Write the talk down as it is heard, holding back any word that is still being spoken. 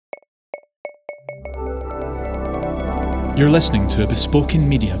You're listening to a Bespoken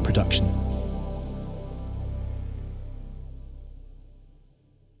Media production.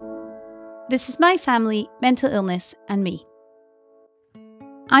 This is My Family, Mental Illness and Me.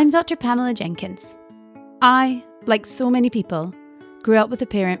 I'm Dr. Pamela Jenkins. I, like so many people, grew up with a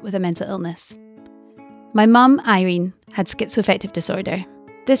parent with a mental illness. My mum, Irene, had schizoaffective disorder.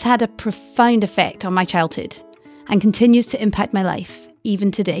 This had a profound effect on my childhood and continues to impact my life,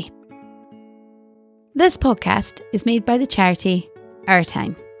 even today. This podcast is made by the charity Our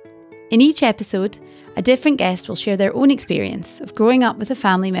Time. In each episode, a different guest will share their own experience of growing up with a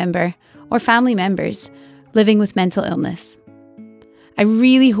family member or family members living with mental illness. I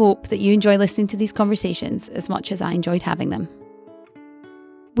really hope that you enjoy listening to these conversations as much as I enjoyed having them.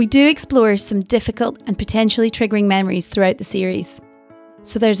 We do explore some difficult and potentially triggering memories throughout the series,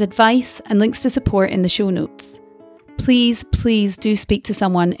 so there's advice and links to support in the show notes. Please do speak to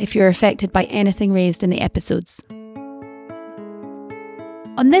someone if you're affected by anything raised in the episodes.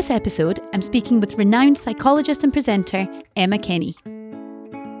 On this episode, I'm speaking with renowned psychologist and presenter Emma Kenny.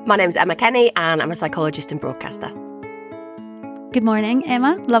 My name's Emma Kenny and I'm a psychologist and broadcaster. Good morning,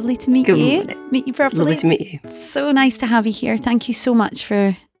 Emma. Lovely to meet you. Good morning. Meet you properly. Lovely to meet you. It's so nice to have you here. Thank you so much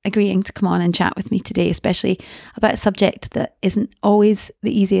for agreeing to come on and chat with me today, especially about a subject that isn't always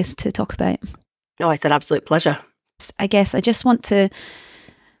the easiest to talk about. Oh, it's an absolute pleasure. I guess I just want to,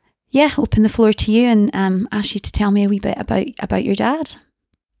 open the floor to you and ask you to tell me a wee bit about your dad.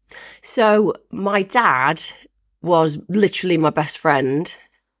 So my dad was literally my best friend.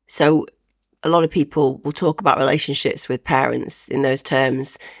 So a lot of people will talk about relationships with parents in those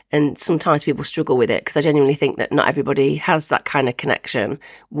terms, and sometimes people struggle with it because I genuinely think that not everybody has that kind of connection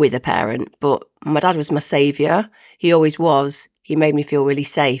with a parent. But my dad was my saviour. He always was. He made me feel really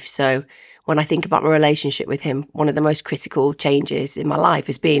safe. So when I think about my relationship with him, one of the most critical changes in my life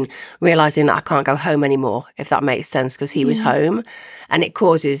has been realising that I can't go home anymore, if that makes sense, because he was home, and it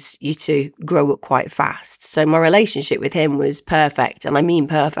causes you to grow up quite fast. So my relationship with him was perfect, and I mean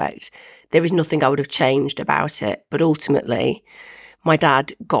perfect. There is nothing I would have changed about it. But ultimately, my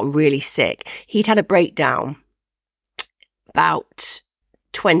dad got really sick. He'd had a breakdown about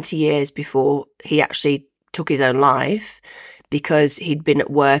 20 years before he actually took his own life, because he'd been at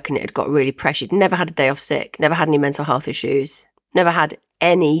work and it had got really pressured. Never had a day off sick, never had any mental health issues, never had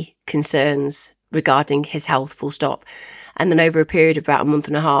any concerns regarding his health, full stop. And then over a period of about a month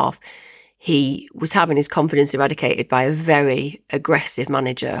and a half, he was having his confidence eradicated by a very aggressive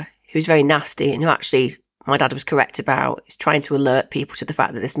manager who was very nasty and who actually my dad was correct about. He's trying to alert people to the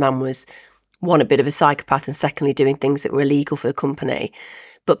fact that this man was, one, a bit of a psychopath, and secondly, doing things that were illegal for the company.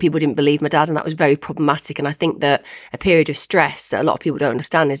 But people didn't believe my dad, and that was very problematic. And I think that a period of stress that a lot of people don't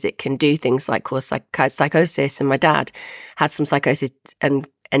understand is it can do things like cause psychosis. And my dad had some psychosis and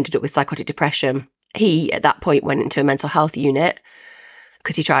ended up with psychotic depression. He, at that point, went into a mental health unit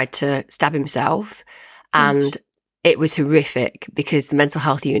because he tried to stab himself. And it was horrific because the mental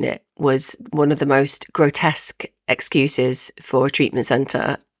health unit was one of the most grotesque excuses for a treatment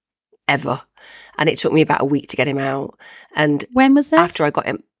centre ever. And it took me about a week to get him out. And when was this? After I got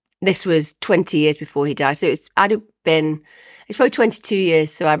him, this was 20 years before he died. So it's probably 22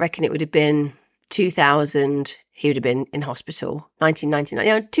 years. So I reckon it would have been 2000. He would have been in hospital.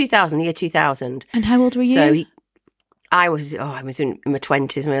 1999, 2000, the year 2000. And how old were you? So I was in my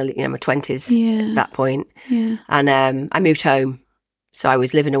 20s, my 20s at that point. Yeah. And I moved home. So I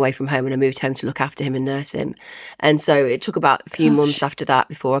was living away from home and I moved home to look after him and nurse him. And so it took about a few months after that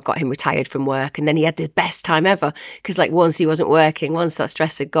before I got him retired from work. And then he had the best time ever because once he wasn't working, once that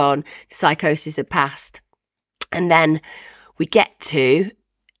stress had gone, the psychosis had passed. And then we get to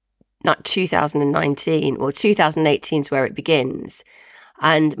not 2019 or 2018 is where it begins.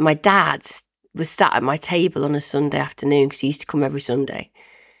 And my dad was sat at my table on a Sunday afternoon because he used to come every Sunday.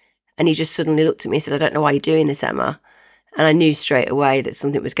 And he just suddenly looked at me and said, "I don't know why you're doing this, Emma." And I knew straight away that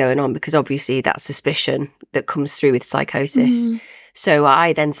something was going on because obviously that suspicion that comes through with psychosis. So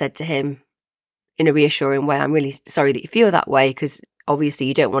I then said to him in a reassuring way, "I'm really sorry that you feel that way because obviously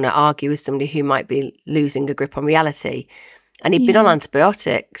you don't want to argue with somebody who might be losing a grip on reality." And he'd been on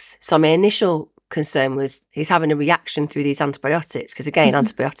antibiotics. So my initial concern was he's having a reaction through these antibiotics because, again,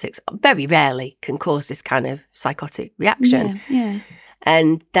 antibiotics very rarely can cause this kind of psychotic reaction. Yeah.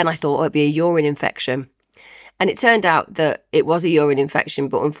 And then I thought, it'd be a urine infection. And it turned out that it was a urine infection,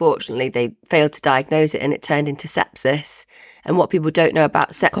 but unfortunately they failed to diagnose it and it turned into sepsis. And what people don't know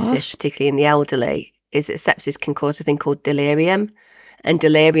about sepsis, particularly in the elderly, is that sepsis can cause a thing called delirium. And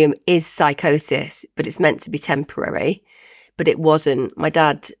delirium is psychosis, but it's meant to be temporary. But it wasn't. My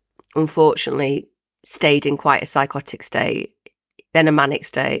dad, unfortunately, stayed in quite a psychotic state. then a manic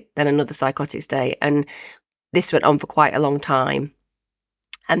state, then another psychotic state. And this went on for quite a long time.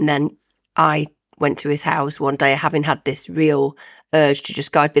 And then I went to his house one day, having had this real urge to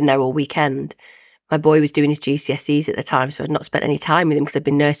just go. I'd been there all weekend. My boy was doing his GCSEs at the time, so I'd not spent any time with him because I'd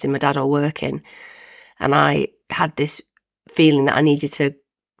been nursing my dad or working. And I had this feeling that I needed to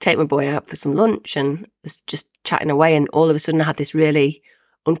take my boy out for some lunch, and was just chatting away. And all of a sudden I had this really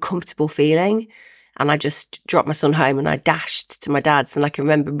uncomfortable feeling. And I just dropped my son home and I dashed to my dad's. And I can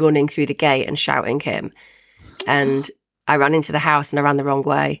remember running through the gate and shouting him. And I ran into the house and I ran the wrong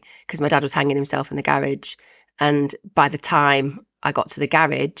way because my dad was hanging himself in the garage. And by the time I got to the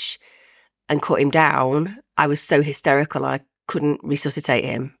garage and cut him down, I was so hysterical I couldn't resuscitate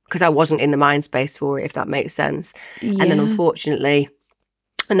him because I wasn't in the mind space for it, if that makes sense. Yeah. And then unfortunately,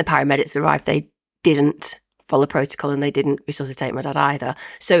 when the paramedics arrived, they didn't follow protocol and they didn't resuscitate my dad either.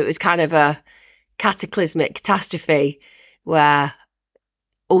 So it was kind of a cataclysmic catastrophe where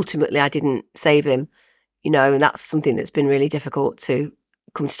ultimately I didn't save him, and that's something that's been really difficult to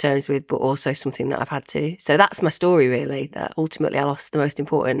come to terms with, but also something that I've had to. So that's my story, really, that ultimately I lost the most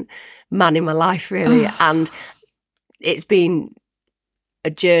important man in my life, really. And it's been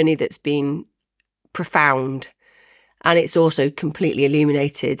a journey that's been profound. And it's also completely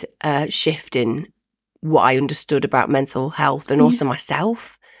illuminated a shift in what I understood about mental health and also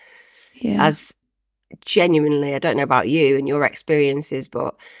myself. Yeah. As genuinely, I don't know about you and your experiences,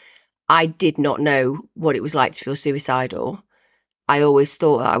 but I did not know what it was like to feel suicidal. I always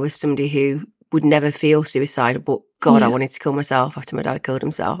thought that I was somebody who would never feel suicidal, but God, I wanted to kill myself after my dad killed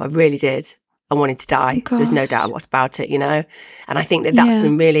himself. I really did. I wanted to die. Gosh. There's no doubt about it, And I think that that's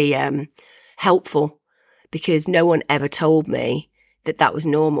been really helpful because no one ever told me that that was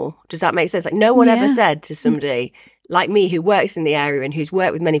normal. Does that make sense? Like no one ever said to somebody like me who works in the area and who's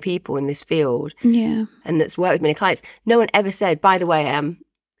worked with many people in this field and that's worked with many clients, no one ever said, by the way,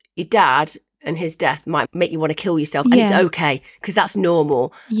 your dad and his death might make you want to kill yourself and it's okay because that's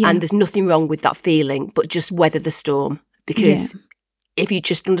normal and there's nothing wrong with that feeling, but just weather the storm because if you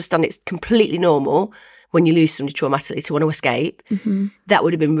just understand it's completely normal when you lose somebody traumatically to want to escape, that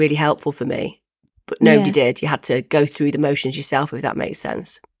would have been really helpful for me. But nobody did. You had to go through the motions yourself, if that makes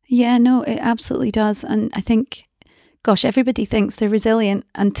sense. Yeah, no, it absolutely does. And I think, gosh, everybody thinks they're resilient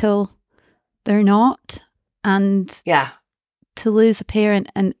until they're not. And to lose a parent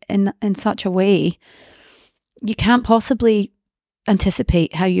in such a way, you can't possibly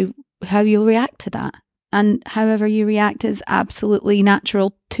anticipate how you'll react to that. And however you react is absolutely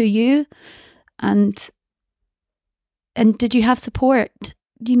natural to you. And did you have support?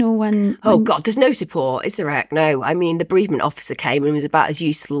 When Oh God, there's no support, is there, Rick? No. I mean, the bereavement officer came and was about as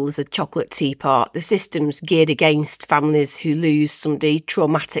useful as a chocolate teapot. The system's geared against families who lose somebody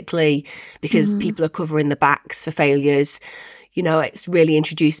traumatically because people are covering the backs for failures. It's really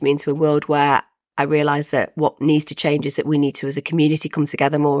introduced me into a world where I realise that what needs to change is that we need to, as a community, come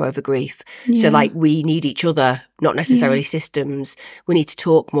together more over grief. So, we need each other, not necessarily systems. We need to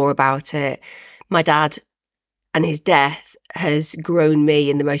talk more about it. My dad and his death has grown me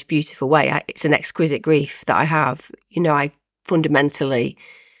in the most beautiful way. It's an exquisite grief that I have. I fundamentally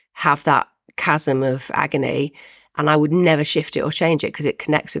have that chasm of agony and I would never shift it or change it because it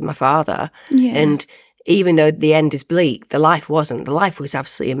connects with my father. Yeah. And even though the end is bleak, the life wasn't. The life was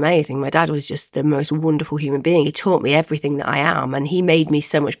absolutely amazing. My dad was just the most wonderful human being. He taught me everything that I am and he made me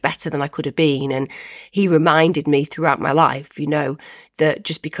so much better than I could have been. And he reminded me throughout my life, that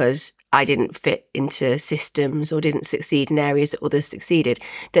just because I didn't fit into systems or didn't succeed in areas that others succeeded,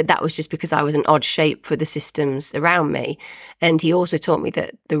 that was just because I was an odd shape for the systems around me. And he also taught me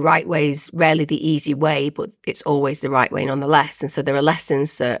that the right way is rarely the easy way, but it's always the right way nonetheless. And so there are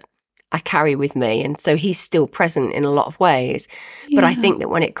lessons that I carry with me. And so he's still present in a lot of ways. But I think that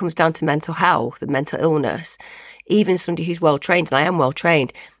when it comes down to mental health and mental illness, even somebody who's well-trained, and I am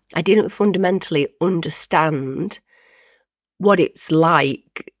well-trained, I didn't fundamentally understand what it's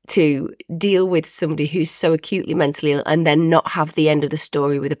like to deal with somebody who's so acutely mentally ill and then not have the end of the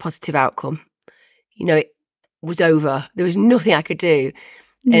story with a positive outcome. It was over. There was nothing I could do.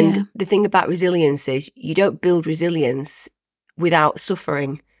 And the thing about resilience is you don't build resilience without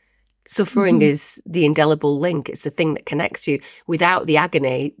suffering. Suffering is the indelible link. It's the thing that connects you. Without the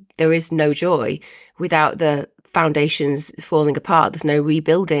agony, there is no joy. Without the foundations falling apart, there's no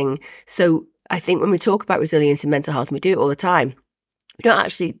rebuilding. So I think when we talk about resilience in mental health, and we do it all the time, we don't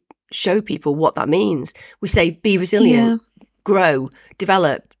actually show people what that means. We say, be resilient, grow,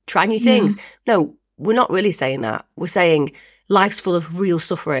 develop, try new things. No, we're not really saying that. We're saying life's full of real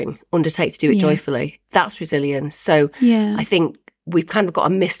suffering, undertake to do it joyfully. That's resilience. So I think we've kind of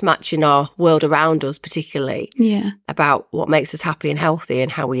got a mismatch in our world around us, particularly about what makes us happy and healthy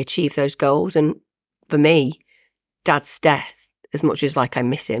and how we achieve those goals. And for me, Dad's death, as much as like I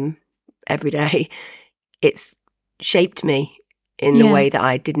miss him every day, it's shaped me in a way that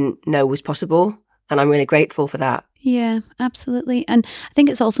I didn't know was possible. And I'm really grateful for that. Yeah, absolutely. And I think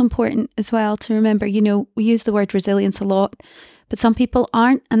it's also important as well to remember, you know, we use the word resilience a lot, but some people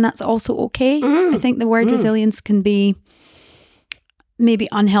aren't, and that's also okay. I think the word resilience can be maybe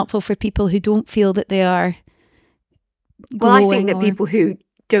unhelpful for people who don't feel that they are Well, I think that people who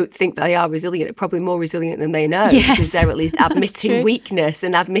don't think they are resilient are probably more resilient than they know, because they're at least admitting weakness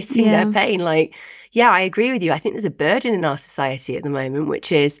and admitting their pain. Like, yeah, I agree with you. I think there's a burden in our society at the moment,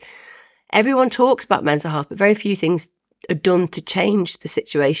 which is everyone talks about mental health, but very few things are done to change the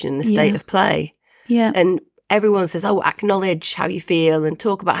situation and the state of play. Yeah. And everyone says, oh, acknowledge how you feel and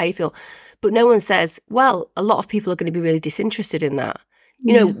talk about how you feel. But no one says, well, a lot of people are going to be really disinterested in that.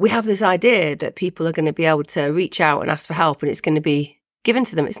 You know, we have this idea that people are going to be able to reach out and ask for help and it's going to be given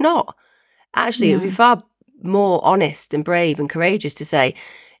to them. It's not. Actually, it would be far more honest and brave and courageous to say,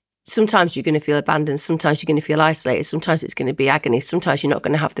 sometimes you're going to feel abandoned, sometimes you're going to feel isolated, sometimes it's going to be agony, sometimes you're not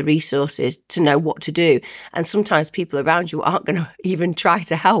going to have the resources to know what to do. And sometimes people around you aren't going to even try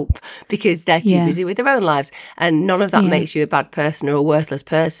to help because they're too busy with their own lives. And none of that makes you a bad person or a worthless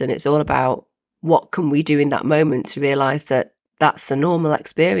person. It's all about what can we do in that moment to realise that that's a normal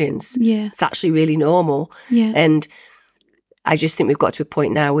experience. Yeah. It's actually really normal. Yeah. And I just think we've got to a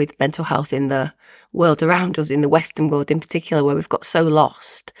point now with mental health in the world around us, in the Western world in particular, where we've got so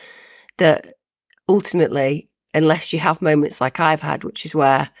lost that ultimately, unless you have moments like I've had, which is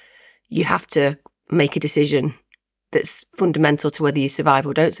where you have to make a decision that's fundamental to whether you survive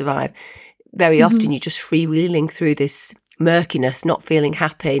or don't survive, very often you're just freewheeling through this murkiness, not feeling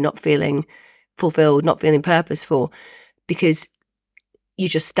happy, not feeling fulfilled, not feeling purposeful, because you're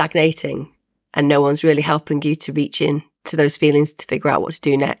just stagnating and no one's really helping you to reach in to those feelings to figure out what to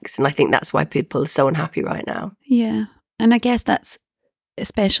do next. And I think that's why people are so unhappy right now. Yeah. And I guess that's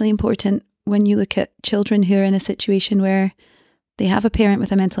especially important when you look at children who are in a situation where they have a parent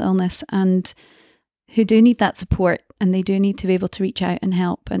with a mental illness and who do need that support and they do need to be able to reach out and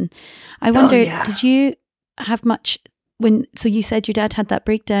help. And I wonder, did you have much so you said your dad had that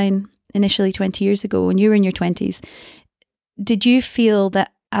breakdown initially 20 years ago when you were in your 20s. Did you feel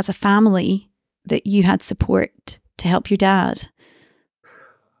that as a family that you had support to help your dad?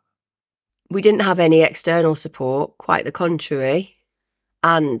 We didn't have any external support, quite the contrary.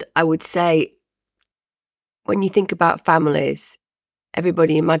 And I would say, when you think about families,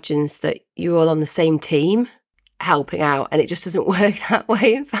 everybody imagines that you're all on the same team helping out, and it just doesn't work that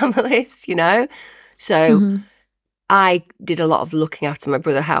way in families, you know? So I did a lot of looking after. My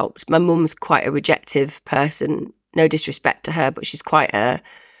brother helped. My mum's quite a rejective person. No disrespect to her, but she's quite a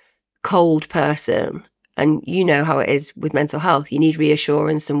cold person. And you know how it is with mental health. You need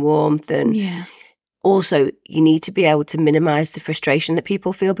reassurance and warmth. And also, you need to be able to minimise the frustration that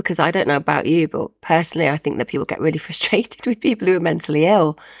people feel, because I don't know about you, but personally, I think that people get really frustrated with people who are mentally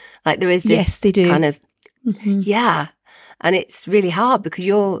ill. Like there is this kind of, and it's really hard because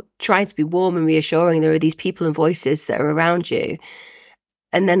you're trying to be warm and reassuring. There are these people and voices that are around you,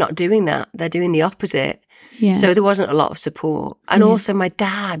 and they're not doing that. They're doing the opposite. Yeah. So there wasn't a lot of support. And also my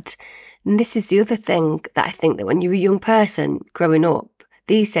dad, and this is the other thing that I think that when you're a young person growing up,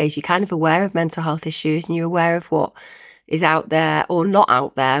 these days you're kind of aware of mental health issues and you're aware of what is out there or not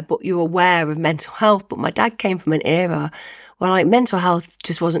out there, but you're aware of mental health. But my dad came from an era where like mental health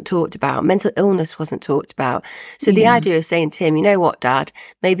just wasn't talked about. Mental illness wasn't talked about. So the idea of saying to him, you know what, Dad,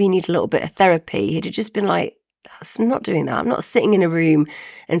 maybe you need a little bit of therapy, he'd have just been like, I'm not doing that. I'm not sitting in a room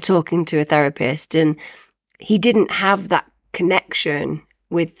and talking to a therapist. And he didn't have that connection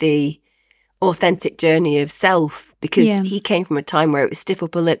with the authentic journey of self because he came from a time where it was stiff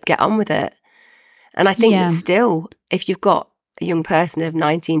upper lip, get on with it. And I think that still, if you've got a young person of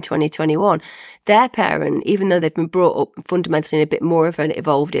 19, 20, 21, their parent, even though they've been brought up fundamentally in a bit more of an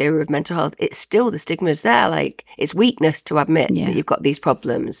evolved era of mental health, it's still the stigma's there. Like, it's weakness to admit that you've got these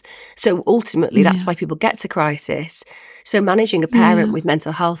problems. So ultimately, that's why people get to crisis. So managing a parent with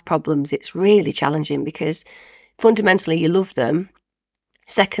mental health problems, it's really challenging because fundamentally you love them.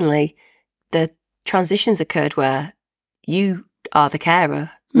 Secondly, the transitions occurred where you are the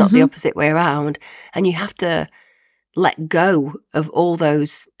carer, not the opposite way around. And you have to let go of all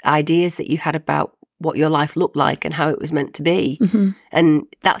those ideas that you had about what your life looked like and how it was meant to be. And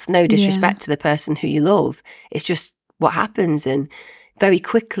that's no disrespect to the person who you love. It's just what happens. And very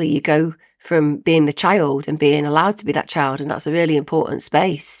quickly you go from being the child and being allowed to be that child. And that's a really important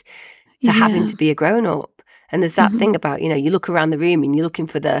space to having to be a grown-up. And there's that thing about, you look around the room and you're looking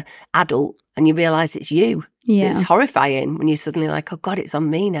for the adult and you realise it's you. Yeah. It's horrifying when you're suddenly like, oh God, it's on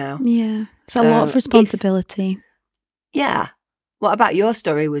me now. Yeah. It's a lot of responsibility. Yeah. What about your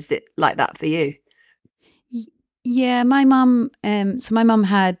story? Was it like that for you? Yeah, my mum,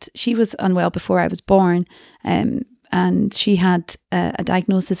 she was unwell before I was born, and she had a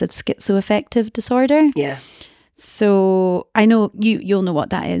diagnosis of schizoaffective disorder. Yeah. So I know you'll know what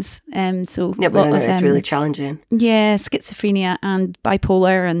that is. So yeah, but I know it's really challenging. Yeah, schizophrenia and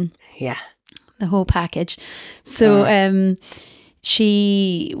bipolar and the whole package. So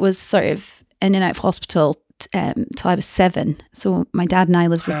she was sort of in and out of hospital till I was 7. So my dad and I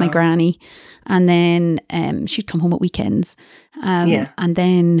lived with my granny, and then she'd come home at weekends. And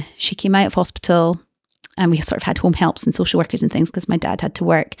then she came out of hospital, and we sort of had home helps and social workers and things because my dad had to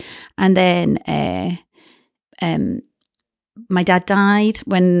work. And then my dad died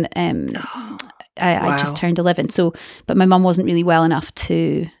when I just turned 11. So, but my mum wasn't really well enough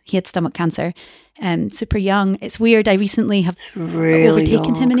he had stomach cancer. Super young. It's weird. I recently have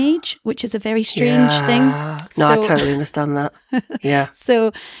overtaken him in age, which is a very strange thing. No, I totally understand that. Yeah.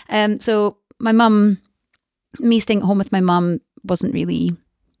 So my mum, me staying at home with my mum wasn't really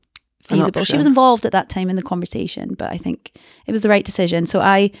feasible. She was involved at that time in the conversation, but I think it was the right decision. So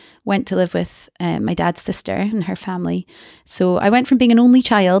I went to live with my dad's sister and her family. So I went from being an only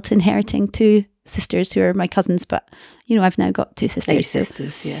child to inheriting 2 sisters who are my cousins, but I've now got 2 sisters. 8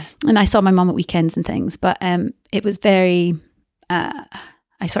 sisters, yeah. And I saw my mum at weekends and things, but it was very,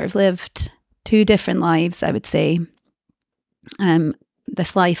 I sort of lived 2 different lives, I would say.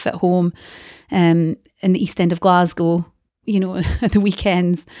 This life at home in the East End of Glasgow, at the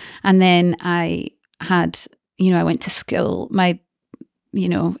weekends. And then I had, I went to school. My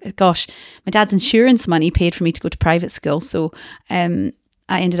dad's insurance money paid for me to go to private school. So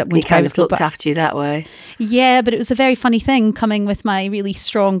I ended up going to private school. He kind of looked after you that way. Yeah, but it was a very funny thing coming with my really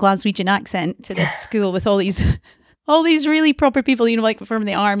strong Glaswegian accent to this school with all these really proper people, like from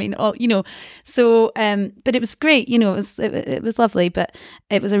the army, So, but it was great, it was lovely, but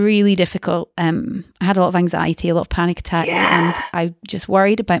it was a really difficult. I had a lot of anxiety, a lot of panic attacks, and I just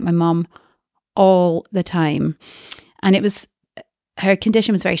worried about my mum all the time. And her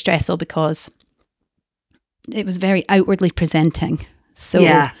condition was very stressful because it was very outwardly presenting.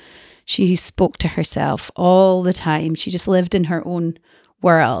 So she spoke to herself all the time. She just lived in her own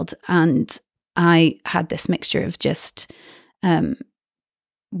world. And I had this mixture of just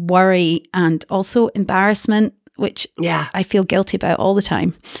worry and also embarrassment, which I feel guilty about all the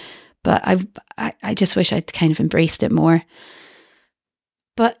time. But I just wish I'd kind of embraced it more.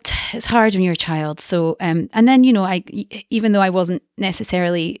 But it's hard when you're a child. So, and then, even though I wasn't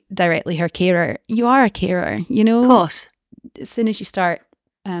necessarily directly her carer, you are a carer, Of course. As soon as you start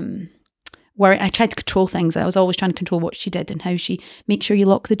worry, I tried to control things. I was always trying to control what she did and how she make sure you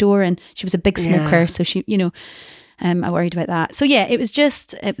lock the door. And she was a big smoker, so she, I worried about that. So yeah, it was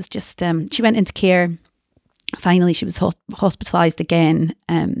just. She went into care. Finally, she was hospitalised again.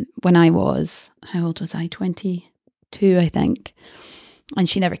 When I was, how old was I? 22, I think. And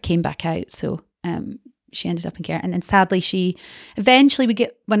she never came back out. So she ended up in care. And then sadly,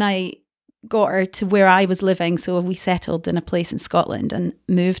 when I got her to where I was living, so we settled in a place in Scotland and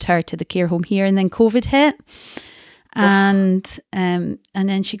moved her to the care home here, and then COVID hit, and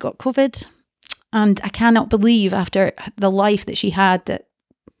then she got COVID, and I cannot believe after the life that she had that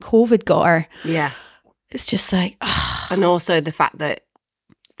COVID got her. Yeah, it's just like, and also the fact that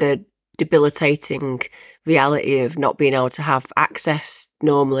the debilitating reality of not being able to have access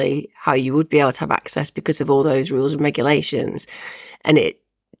normally how you would be able to have access because of all those rules and regulations, and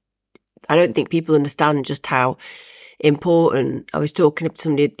I don't think people understand just how important. I was talking to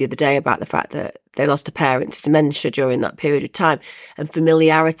somebody the other day about the fact that they lost a parent to dementia during that period of time, and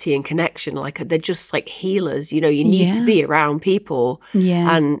familiarity and connection, like they're just like healers, you need to be around people,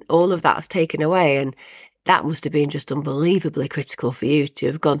 and all of that's taken away. And that must have been just unbelievably critical for you to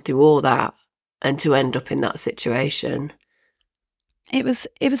have gone through all that and to end up in that situation. It was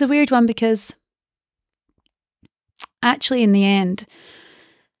a weird one because actually in the end,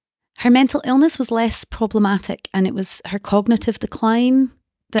 her mental illness was less problematic, and it was her cognitive decline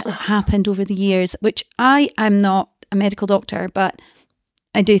that happened over the years, which I am not a medical doctor, but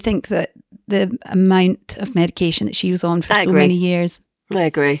I do think that the amount of medication that she was on for many years. I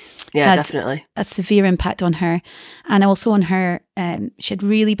agree. Yeah, definitely. A severe impact on her. And also on her, she had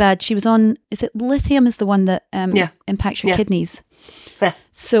really bad, she was on, is it lithium is the one that impacts your kidneys? Yeah.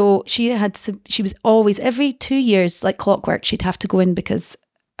 So she was always, every 2 years, like clockwork, she'd have to go in because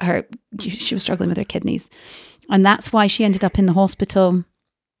she was struggling with her kidneys. And that's why she ended up in the hospital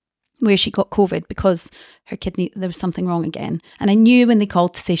where she got COVID because her kidney, there was something wrong again. And I knew when they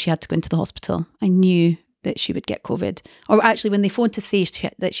called to say she had to go into the hospital, I knew that she would get COVID. Or actually, when they phoned to say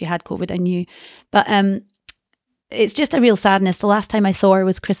that she had COVID, I knew. But it's just a real sadness. The last time I saw her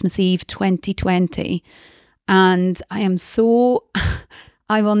was Christmas Eve 2020. And I am so...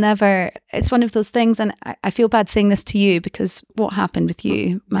 I will never... It's one of those things, and I feel bad saying this to you because what happened with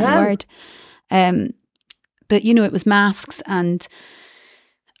you, my word. But, you know, it was masks and...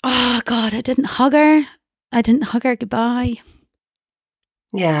 Oh, God, I didn't hug her. I didn't hug her goodbye.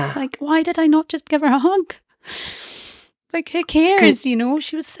 Yeah. Like, why did I not just give her a hug? Like, who cares, you know?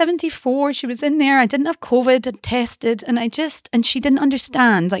 She was 74. She was in there. I didn't have COVID and tested. And she didn't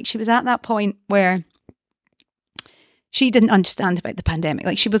understand. Like, she was at that point where she didn't understand about the pandemic.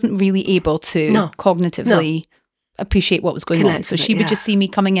 Like, she wasn't really able to cognitively appreciate what was going on. So she would just see me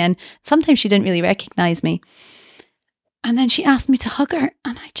coming in. Sometimes she didn't really recognize me. And then she asked me to hug her,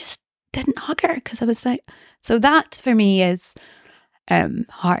 and I just didn't hug her because I was like, so that for me is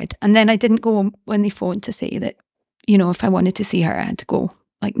hard. And then I didn't go when they phoned to say that, you know, if I wanted to see her, I had to go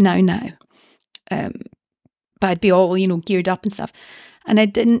like now. But I'd be all, you know, geared up and stuff. And I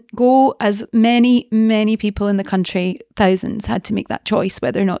didn't go, as many people in the country, thousands, had to make that choice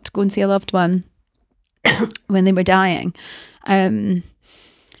whether or not to go and see a loved one when they were dying. I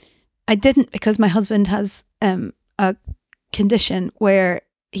didn't because my husband has a condition where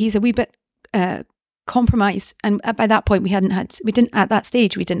he's a wee bit compromised, and by that point we didn't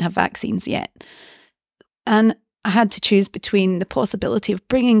have vaccines yet, and I had to choose between the possibility of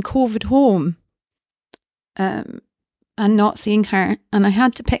bringing COVID home and not seeing her, and I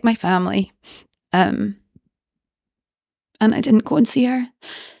had to pick my family, and I didn't go and see her.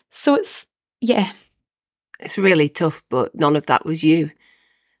 So it's really tough, but none of that was you.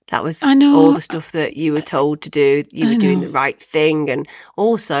 That was all the stuff that you were told to do. You were doing the right thing. And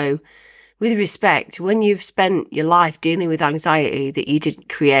also, with respect, when you've spent your life dealing with anxiety that you didn't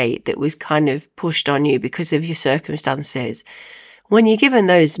create, that was kind of pushed on you because of your circumstances, when you're given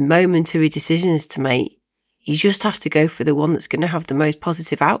those momentary decisions to make, you just have to go for the one that's going to have the most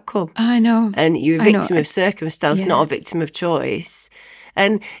positive outcome. I know. And you're a victim of circumstance, not a victim of choice.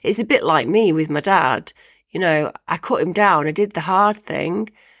 And it's a bit like me with my dad. You know, I cut him down. I did the hard thing.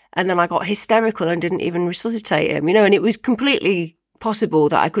 And then I got hysterical and didn't even resuscitate him, you know, and it was completely possible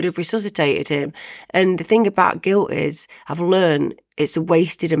that I could have resuscitated him. And the thing about guilt is I've learned it's a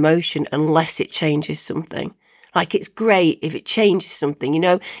wasted emotion unless it changes something. Like, it's great if it changes something, you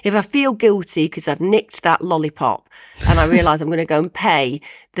know, if I feel guilty because I've nicked that lollipop and I realise I'm going to go and pay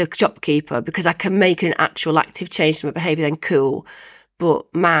the shopkeeper because I can make an actual active change to my behaviour, then cool. But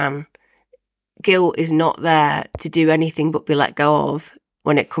man, guilt is not there to do anything but be let go of.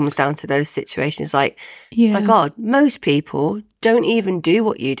 When it comes down to those situations, like, my God, most people don't even do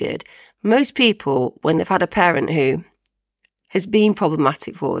what you did. Most people, when they've had a parent who has been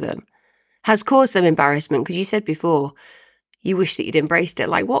problematic for them, has caused them embarrassment, because you said before, you wish that you'd embraced it.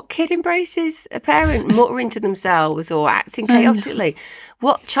 Like, what kid embraces a parent muttering to themselves or acting chaotically?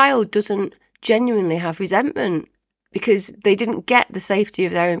 What child doesn't genuinely have resentment because they didn't get the safety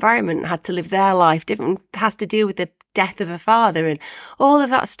of their environment and had to live their life different, has to deal with the death of a father and all of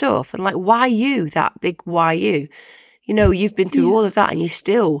that stuff? And like, why you? That big why you? You know, you've been through all of that and you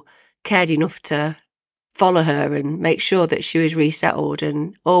still cared enough to follow her and make sure that she was resettled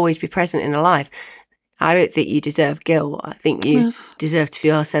and always be present in her life. I don't think you deserve guilt. I think you deserve to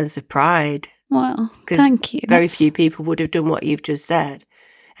feel a sense of pride. Well, thank you. Very few people would have done what you've just said.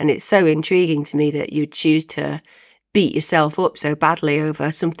 And it's so intriguing to me that you'd choose to beat yourself up so badly over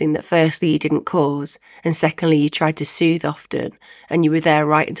something that firstly you didn't cause, and secondly you tried to soothe often, and you were there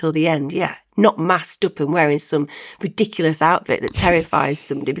right until the end. Yeah, not masked up and wearing some ridiculous outfit that terrifies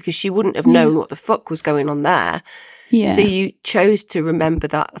somebody, because she wouldn't have known what the fuck was going on there. Yeah. So you chose to remember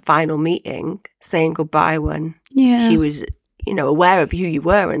that final meeting, saying goodbye when she was, you know, aware of who you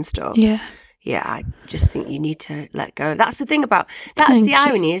were and stuff. Yeah. Yeah, I just think you need to let go. That's the thing about, that's the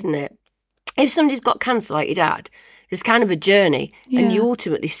irony, isn't it? If somebody's got cancer like your dad, there's kind of a journey, and you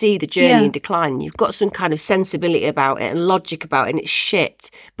ultimately see the journey in decline. You've got some kind of sensibility about it and logic about it, and it's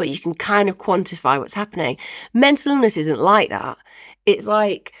shit, but you can kind of quantify what's happening. Mental illness isn't like that. It's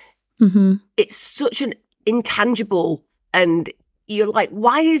like, it's such an intangible, and you're like,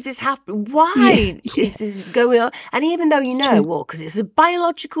 why is this happening? Why is this going on? And even though you know, well, because it's a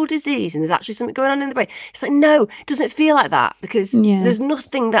biological disease and there's actually something going on in the brain, it's like, no, it doesn't feel like that, because there's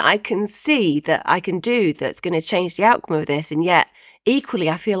nothing that I can see that I can do that's going to change the outcome of this. And yet, equally,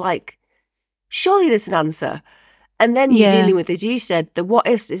 I feel like, surely there's an answer. And then you're Yeah. dealing with, as you said, the what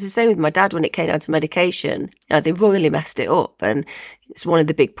ifs. It's the same with my dad when it came down to medication. The what ifs is the same with my dad when it came down to medication. They royally messed it up. And it's one of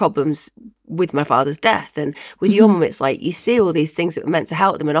the big problems with my father's death. And with your mum, it's like you see all these things that were meant to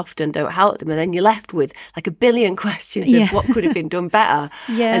help them and often don't help them. And then you're left with like a billion questions of what could have been done better.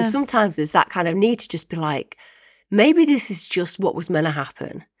 Yeah. And sometimes there's that kind of need to just be like, maybe this is just what was meant to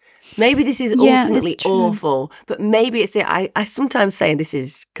happen. Maybe this is ultimately awful, but maybe it's it. I sometimes say, and this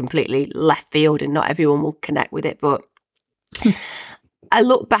is completely left field and not everyone will connect with it, but I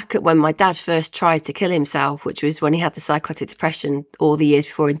look back at when my dad first tried to kill himself, which was when he had the psychotic depression all the years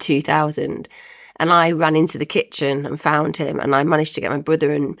before in 2000. And I ran into the kitchen and found him, and I managed to get my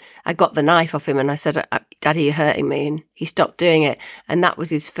brother, and I got the knife off him and I said, Daddy, you're hurting me. And he stopped doing it. And that was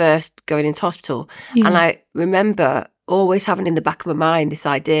his first going into hospital. Yeah. And I remember always having in the back of my mind this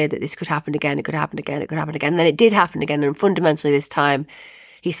idea that this could happen again, it could happen again, it could happen again. And then it did happen again. And fundamentally this time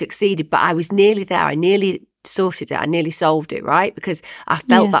he succeeded, but I was nearly there. I nearly sorted it. I nearly solved it, right? Because I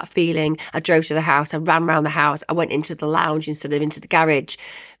felt that feeling. I drove to the house. I ran around the house. I went into the lounge instead of into the garage,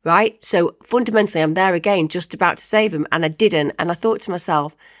 right? So fundamentally I'm there again, just about to save him. And I didn't. And I thought to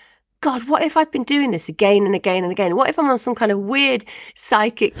myself, God, what if I've been doing this again and again and again? What if I'm on some kind of weird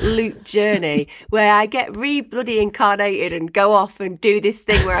psychic loop journey where I get bloody incarnated and go off and do this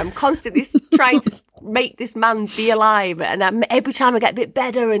thing where I'm constantly trying to make this man be alive, and every time I get a bit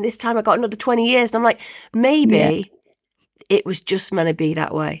better, and this time I got another 20 years, and I'm like, maybe it was just meant to be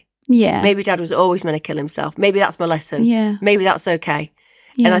that way. Yeah. Maybe Dad was always meant to kill himself. Maybe that's my lesson. Yeah. Maybe that's okay.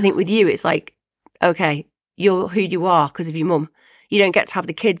 Yeah. And I think with you, it's like, okay, you're who you are because of your mum. You don't get to have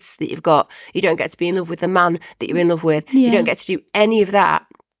the kids that you've got. You don't get to be in love with the man that you're in love with. Yeah. You don't get to do any of that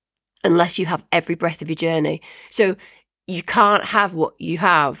unless you have every breath of your journey. So you can't have what you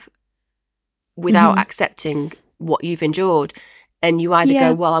have without accepting what you've endured. And you either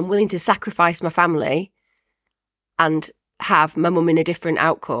go, well, I'm willing to sacrifice my family and have my mum in a different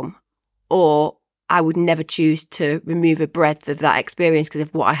outcome, or I would never choose to remove a breadth of that experience because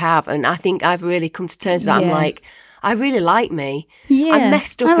of what I have. And I think I've really come to terms with that. I'm like, I really like me. Yeah. I'm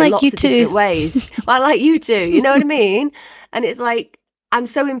messed up in lots of different ways. Well, I like you too. You know what I mean? And it's like, I'm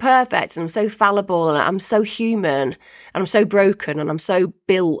so imperfect and I'm so fallible and I'm so human and I'm so broken and I'm so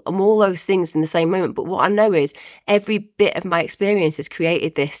built and all those things in the same moment. But what I know is every bit of my experience has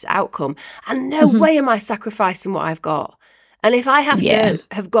created this outcome, and no way am I sacrificing what I've got. And if I have to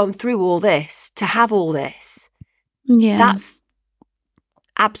have gone through all this to have all this, that's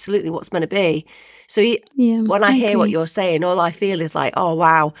absolutely what's meant to be. So when I hear what you're saying, all I feel is like, oh,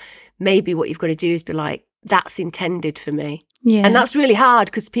 wow, maybe what you've got to do is be like, that's intended for me. Yeah. And that's really hard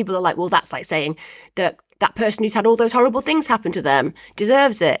because people are like, well, that's like saying that that person who's had all those horrible things happen to them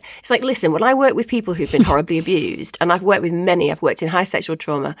deserves it. It's like, listen, when I work with people who've been horribly abused, and I've worked with many, I've worked in high sexual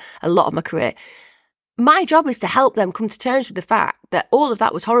trauma a lot of my career, my job is to help them come to terms with the fact that all of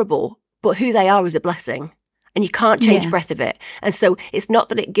that was horrible, but who they are is a blessing. And you can't change a breath of it. And so it's not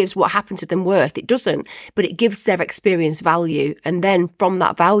that it gives what happened to them worth. It doesn't. But it gives their experience value. And then from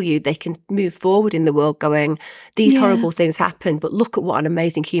that value, they can move forward in the world going, these horrible things happen, but look at what an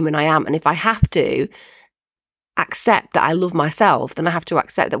amazing human I am. And if I have to accept that I love myself, then I have to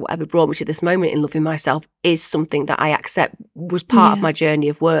accept that whatever brought me to this moment in loving myself is something that I accept was part of my journey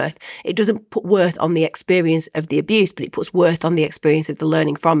of worth. It doesn't put worth on the experience of the abuse, but it puts worth on the experience of the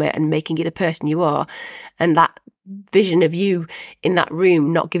learning from it and making you the person you are. And that vision of you in that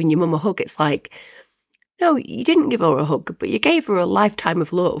room not giving your mum a hug, it's like, no, you didn't give her a hug, but you gave her a lifetime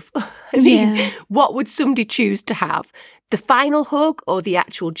of love. I mean, what would somebody choose to have? The final hug or the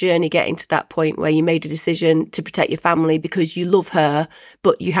actual journey getting to that point where you made a decision to protect your family because you love her,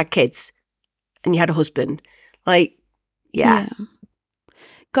 but you had kids and you had a husband? Like, Gosh,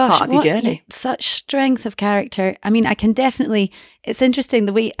 part of your journey. Such strength of character. I mean, I can definitely, it's interesting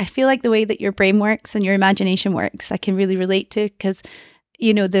the way, I feel like the way that your brain works and your imagination works, I can really relate to, because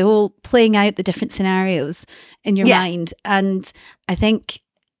you know, the whole playing out the different scenarios in your mind. And I think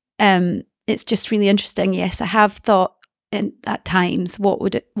it's just really interesting. Yes, I have thought at times, what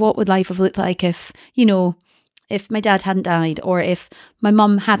would life have looked like if, you know, if my dad hadn't died, or if my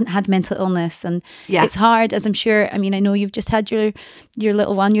mum hadn't had mental illness. And it's hard, as I'm sure, I mean, I know you've just had your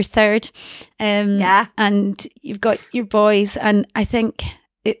little one, your third, and you've got your boys. And I think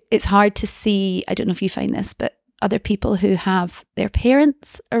it's hard to see, I don't know if you find this, but other people who have their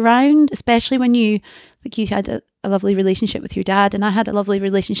parents around, especially when you had a lovely relationship with your dad, and I had a lovely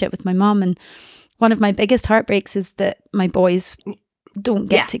relationship with my mum. And one of my biggest heartbreaks is that my boys don't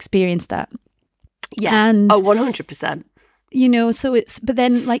get to experience that. Yeah. And 100%. You know, so but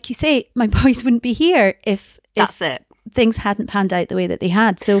then, like you say, my boys wouldn't be here if that's it. things hadn't panned out the way that they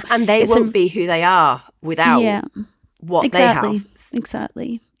had. So and they won't be who they are without what they have.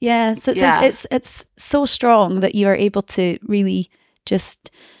 Exactly. Yeah. So it's so strong that you are able to really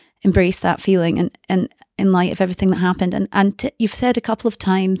just embrace that feeling and in light of everything that happened. And you've said a couple of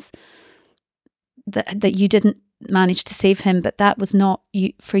times that you didn't manage to save him, but that was not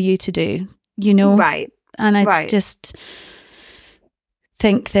for you to do, Right. And I just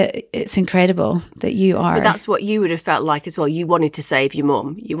think that it's incredible that you are. But that's what you would have felt like as well. You wanted to save your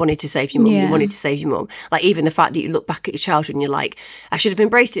mum. You wanted to save your mum. Yeah. You wanted to save your mum. Like, even the fact that you look back at your childhood and you're like, I should have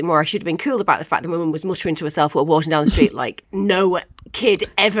embraced it more. I should have been cool about the fact that my mum was muttering to herself while walking down the street like no kid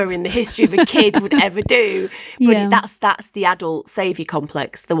ever in the history of a kid would ever do. But that's the adult saviour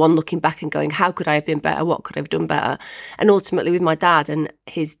complex, the one looking back and going, how could I have been better? What could I have done better? And ultimately with my dad and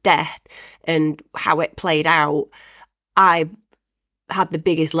his death and how it played out, I had the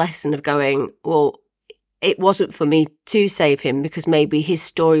biggest lesson of going, well, it wasn't for me to save him because maybe his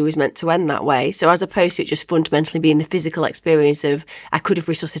story was meant to end that way. So as opposed to it just fundamentally being the physical experience of I could have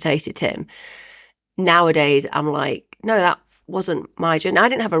resuscitated him, nowadays I'm like, no, that wasn't my journey. I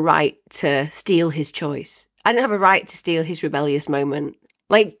didn't have a right to steal his choice. I didn't have a right to steal his rebellious moment.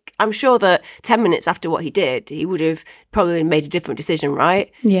 Like, I'm sure that 10 minutes after what he did, he would have probably made a different decision, right?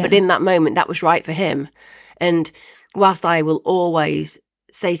 Yeah. But in that moment, that was right for him. And whilst I will always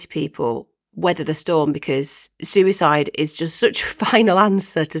say to people, weather the storm, because suicide is just such a final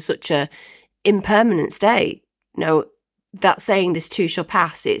answer to such a impermanent state. That saying this too shall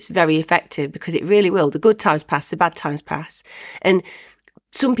pass, it's very effective because it really will. The good times pass, the bad times pass. And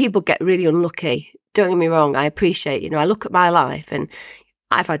some people get really unlucky. Don't get me wrong, I appreciate, I look at my life and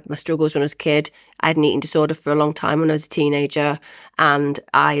I've had my struggles when I was a kid. I had an eating disorder for a long time when I was a teenager, and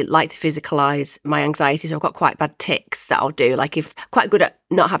I like to physicalise my anxiety. So I've got quite bad tics that I'll do. Like, if quite good at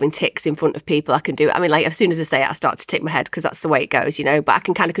not having tics in front of people, I can do it. I mean, like, as soon as I say it, I start to tick my head because that's the way it goes, but I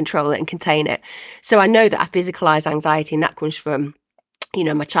can kind of control it and contain it. So I know that I physicalise anxiety, and that comes from,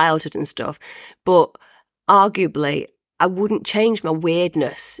 my childhood and stuff. But arguably, I wouldn't change my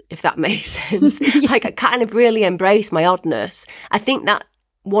weirdness, if that makes sense. Like, I kind of really embrace my oddness. I think that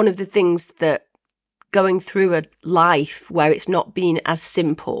one of the things that going through a life where it's not been as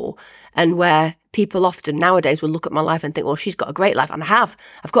simple, and where people often nowadays will look at my life and think, well, she's got a great life. And I've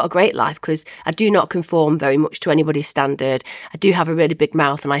got a great life because I do not conform very much to anybody's standard. I do have a really big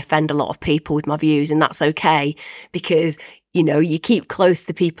mouth and I offend a lot of people with my views, and that's okay because, you keep close to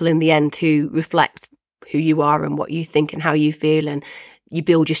the people in the end who reflect who you are and what you think and how you feel, and you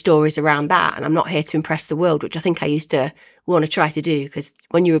build your stories around that. And I'm not here to impress the world, which I think I used to want to try to do, because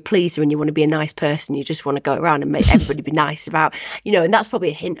when you're a pleaser and you want to be a nice person, you just want to go around and make everybody be nice about, and that's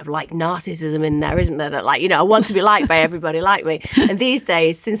probably a hint of like narcissism in there, isn't there? That like, I want to be liked by everybody like me. And these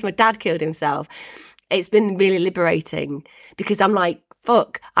days, since my dad killed himself, it's been really liberating because I'm like,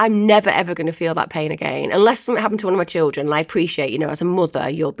 fuck, I'm never, ever going to feel that pain again. Unless something happened to one of my children, and I appreciate, as a mother,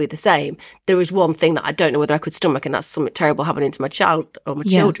 you'll be the same. There is one thing that I don't know whether I could stomach, and that's something terrible happening to my child or my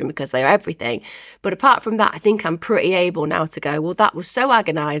children, because they are everything. But apart from that, I think I'm pretty able now to go, well, that was so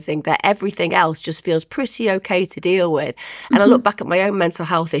agonising that everything else just feels pretty okay to deal with. And I look back at my own mental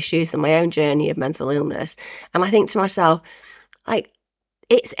health issues and my own journey of mental illness, and I think to myself, like,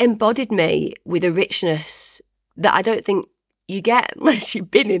 it's embodied me with a richness that I don't think you get unless you've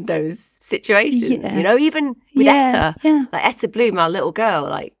been in those situations, even with Etta, like Etta Blue, my little girl,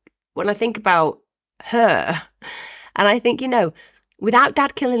 like when I think about her and I think, without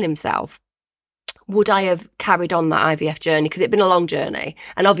Dad killing himself, would I have carried on that IVF journey? Because it'd been a long journey,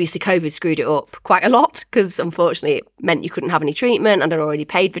 and obviously COVID screwed it up quite a lot because unfortunately it meant you couldn't have any treatment, and I'd already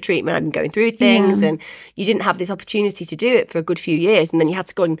paid for treatment. I'd been going through things and you didn't have this opportunity to do it for a good few years, and then you had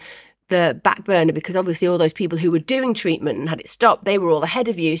to go and the back burner because obviously all those people who were doing treatment and had it stopped, they were all ahead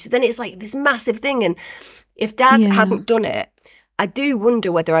of you. So then it's like this massive thing. And if Dad hadn't done it, I do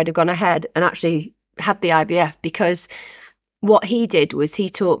wonder whether I'd have gone ahead and actually had the IVF, because what he did was he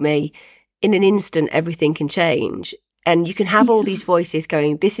taught me in an instant everything can change. And you can have all these voices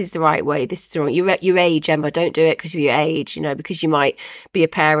going, this is the right way, this is the wrong. You're at your age, Emma, don't do it because of your age, because you might be a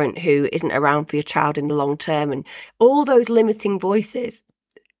parent who isn't around for your child in the long term. And all those limiting voices.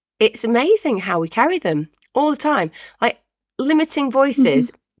 It's amazing how we carry them all the time. Like, limiting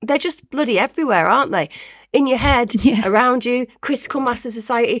voices, they're just bloody everywhere, aren't they? In your head, around you, critical mass of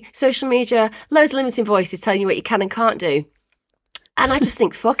society, social media, loads of limiting voices telling you what you can and can't do. And I just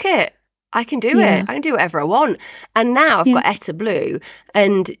think, fuck it. I can do it. I can do whatever I want. And now I've got Etta Blue,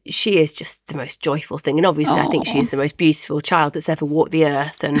 and she is just the most joyful thing. And obviously, I think she's the most beautiful child that's ever walked the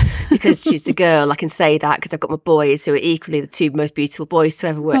earth. And because she's a girl, I can say that because I've got my boys who are equally the two most beautiful boys to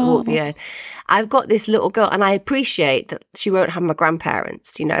ever walk the earth. I've got this little girl, and I appreciate that she won't have my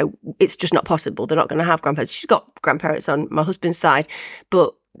grandparents. You know, it's just not possible. They're not going to have grandparents. She's got grandparents on my husband's side,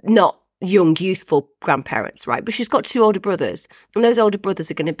 but not young, youthful grandparents, right? But she's got 2 older brothers, and those older brothers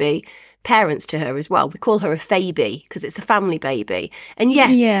are going to be parents to her as well. We call her a Faby because it's a family baby. And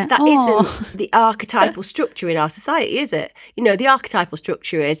yes, that isn't the archetypal structure in our society, is it? You know, the archetypal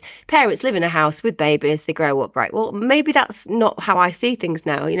structure is parents live in a house with babies, they grow up, right? Well, maybe that's not how I see things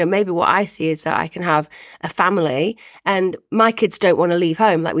now. You know, maybe what I see is that I can have a family and my kids don't want to leave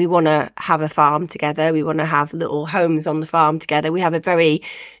home. Like, we want to have a farm together. We want to have little homes on the farm together. We have a very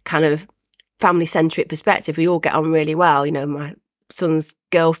kind of family-centric perspective. We all get on really well. You know, my son's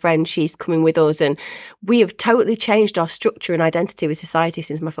girlfriend, she's coming with us, and we have totally changed our structure and identity with society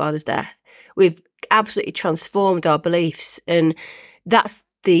since my father's death. We've absolutely transformed our beliefs, and that's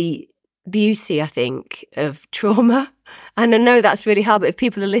the beauty, I think, of trauma. And I know that's really hard, but if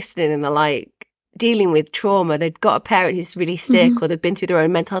people are listening and they're like dealing with trauma, they've got a parent who's really sick or they've been through their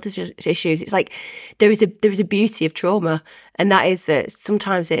own mental health issues, it's like there is a beauty of trauma, and that is that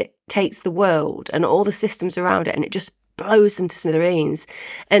sometimes it takes the world and all the systems around it and it just blows them to smithereens.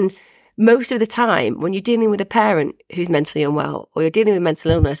 And most of the time, when you're dealing with a parent who's mentally unwell or you're dealing with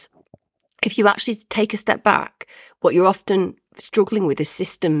mental illness, if you actually take a step back, what you're often struggling with is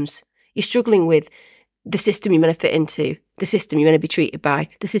systems. You're struggling with the system you're meant to fit into, the system you're meant to be treated by,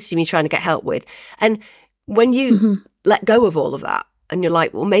 the system you're trying to get help with. And when you let go of all of that, and you're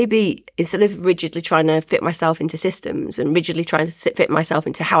like, well, maybe instead of rigidly trying to fit myself into systems and rigidly trying to fit myself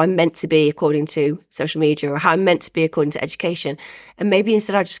into how I'm meant to be according to social media or how I'm meant to be according to education, and maybe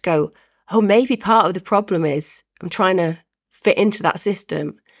instead I just go, oh, maybe part of the problem is I'm trying to fit into that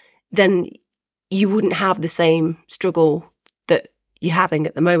system, then you wouldn't have the same struggle that you're having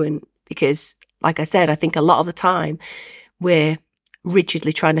at the moment. Because, like I said, I think a lot of the time we're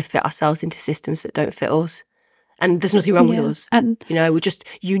rigidly trying to fit ourselves into systems that don't fit us. And there's nothing wrong with us. And, you know, we're just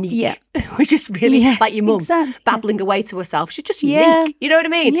unique. Yeah. We're just really, like your mum, babbling away to herself. She's just unique. You know what I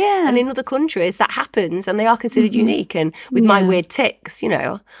mean? Yeah. And in other countries, that happens and they are considered unique. And with my weird tics, you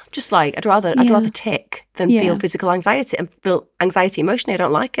know, just like, I'd rather tick than feel physical anxiety and feel anxiety emotionally. I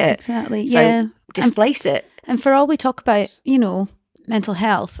don't like it. Exactly. So displace it. And for all we talk about, you know, mental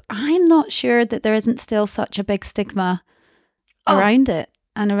health, I'm not sure that there isn't still such a big stigma around it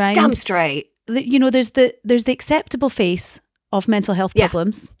and around. Damn straight. You know, there's the acceptable face of mental health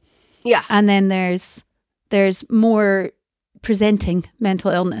problems. Yeah. And then there's more presenting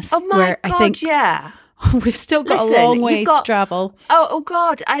mental illness. Oh my God, I think we've still got a long way to travel. Oh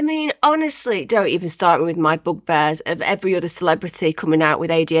God. I mean, honestly, don't even start me with my bugbears of every other celebrity coming out with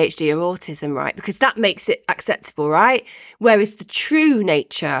ADHD or autism, right? Because that makes it acceptable, right? Whereas the true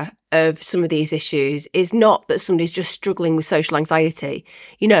nature of some of these issues is not that somebody's just struggling with social anxiety.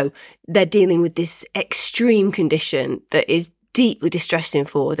 You know, they're dealing with this extreme condition that is deeply distressing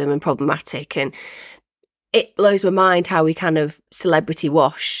for them and problematic. And it blows my mind how we kind of celebrity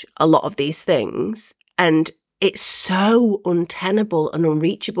wash a lot of these things. And it's so untenable and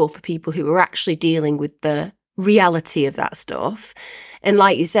unreachable for people who are actually dealing with the reality of that stuff. And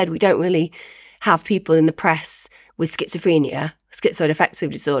like you said, we don't really have people in the press with schizophrenia,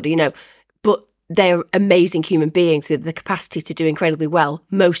 schizoaffective disorder, you know, but they're amazing human beings with the capacity to do incredibly well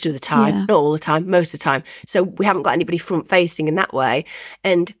most of the time, not all the time, most of the time. So we haven't got anybody front facing in that way.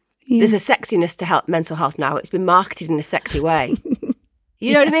 And there's a sexiness to mental health now. It's been marketed in a sexy way.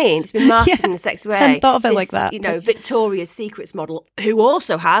 You know what I mean? It's been marketed in a sexy way. I hadn't thought of it like that. You know, Victoria's Secrets model, who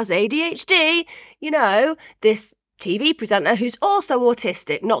also has ADHD, you know, this TV presenter who's also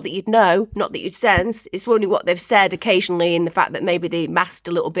autistic. Not that you'd know, not that you'd sense. It's only what they've said occasionally in the fact that maybe they masked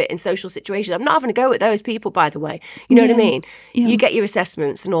a little bit in social situations. I'm not having a go at those people, by the way. You know what I mean? Yeah. You get your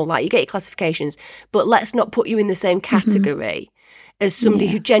assessments and all that. You get your classifications. But let's not put you in the same category as somebody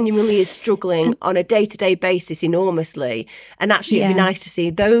who genuinely is struggling on a day-to-day basis enormously. And actually it'd be nice to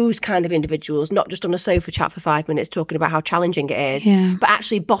see those kind of individuals, not just on a sofa chat for 5 minutes talking about how challenging it is, but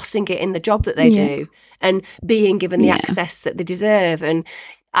actually bossing it in the job that they do and being given the access that they deserve. And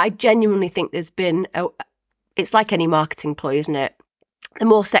I genuinely think there's been, it's like any marketing ploy, isn't it? The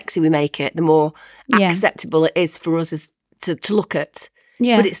more sexy we make it, the more acceptable it is for us to look at.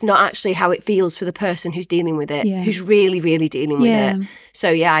 Yeah. But it's not actually how it feels for the person who's dealing with it, who's really, really dealing with it. So,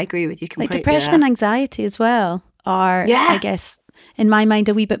 I agree with you completely. Like depression and anxiety as well are, I guess, in my mind,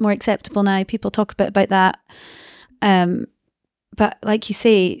 a wee bit more acceptable now. People talk a bit about that. But like you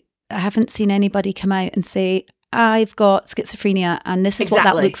say, I haven't seen anybody come out and say, I've got schizophrenia and this is what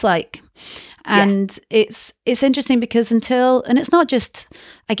that looks like. And it's interesting because and it's not just,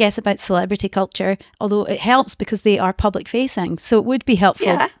 I guess, about celebrity culture, although it helps because they are public facing. So it would be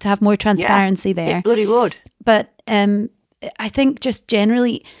helpful to have more transparency there. It bloody would. But I think just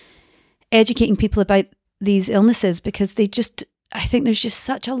generally educating people about these illnesses, because I think there's just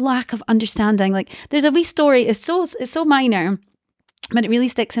such a lack of understanding. Like there's a wee story, it's so minor, but it really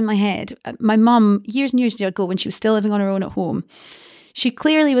sticks in my head. My mum, years and years ago, when she was still living on her own at home, she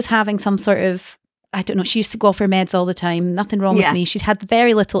clearly was having some sort of, I don't know, she used to go off her meds all the time, nothing wrong with me. She'd had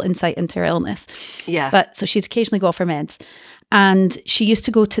very little insight into her illness. Yeah. But so she'd occasionally go off her meds. And she used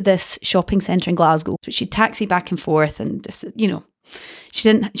to go to this shopping centre in Glasgow. She'd taxi back and forth and just, she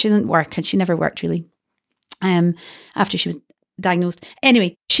didn't work, and she never worked really after she was diagnosed.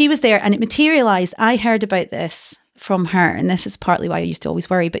 Anyway, she was there and it materialised. I heard about this from her, and this is partly why I used to always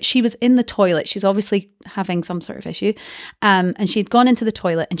worry, but she was in the toilet. She's obviously having some sort of issue. And she'd gone into the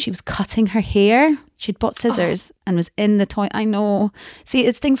toilet and she was cutting her hair. She'd bought scissors and was in the toilet. I know. See,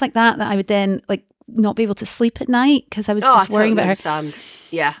 it's things like that I would then not be able to sleep at night because I was just worrying about her.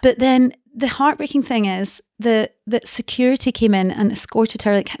 Yeah. But then the heartbreaking thing is that security came in and escorted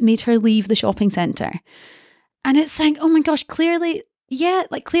her, made her leave the shopping centre. And it's like, oh my gosh, clearly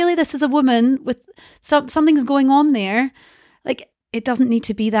this is a woman with something's going on there. It doesn't need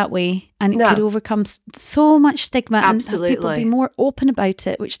to be that way. And it could overcome so much stigma. Absolutely. And have people be more open about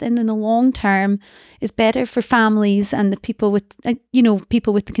it, which then in the long term is better for families and the people with,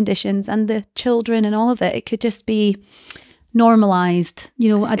 people with the conditions and the children and all of it. It could just be normalised.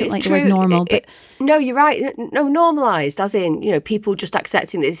 I don't like the word normal, but no, you're right. No, normalised, as in, people just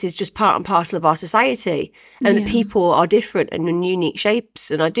accepting that this is just part and parcel of our society, and that people are different and in unique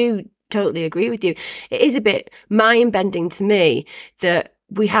shapes. And I do totally agree with you. It is a bit mind-bending to me that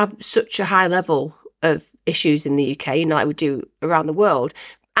we have such a high level of issues in the UK, like we do around the world.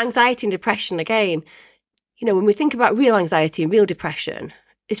 Anxiety and depression, again, when we think about real anxiety and real depression,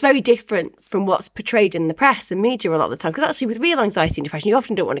 it's very different from what's portrayed in the press and media a lot of the time. Because actually with real anxiety and depression, you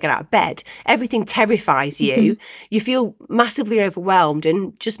often don't want to get out of bed. Everything terrifies you. Mm-hmm. You feel massively overwhelmed,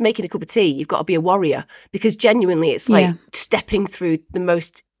 and just making a cup of tea, you've got to be a warrior, because genuinely it's like stepping through the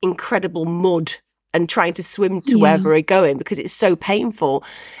most incredible mud and trying to swim to wherever we're going, because it's so painful.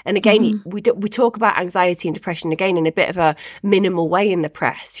 And again, we talk about anxiety and depression again in a bit of a minimal way in the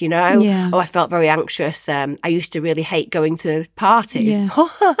press, Oh, I felt very anxious. I used to really hate going to parties.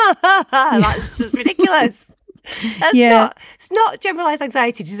 That's just ridiculous. It's not generalised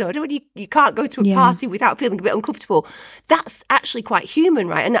anxiety disorder when you can't go to a party without feeling a bit uncomfortable. That's actually quite human,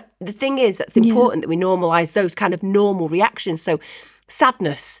 right? And the thing is, that's important that we normalise those kind of normal reactions. So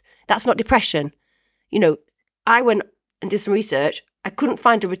sadness, that's not depression. I went and did some research. I couldn't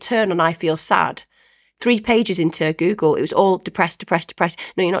find a return on I feel sad. 3 pages into Google, it was all depressed.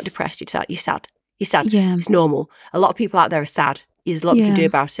 No, you're not depressed. You're sad. You're sad. Yeah. It's normal. A lot of people out there are sad. There's a lot you can do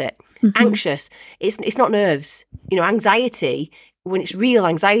about it. Mm-hmm. Anxious, it's not nerves. Anxiety, when it's real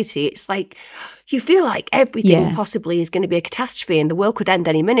anxiety, it's like you feel like everything possibly is going to be a catastrophe and the world could end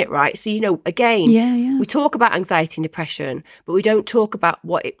any minute, right? So, again, we talk about anxiety and depression, but we don't talk about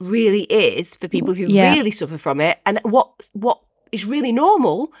what it really is for people who really suffer from it, and what is really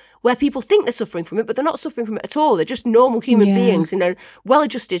normal, where people think they're suffering from it, but they're not suffering from it at all. They're just normal human beings in a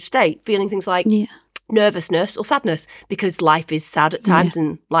well-adjusted state, feeling things like nervousness or sadness, because life is sad at times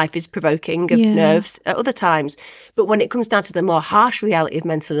and life is provoking of nerves at other times. But when it comes down to the more harsh reality of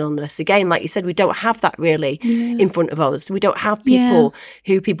mental illness, again, like you said, we don't have that really in front of us. We don't have people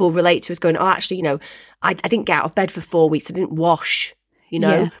who people relate to as going, oh, actually, I didn't get out of bed for 4 weeks. I didn't wash.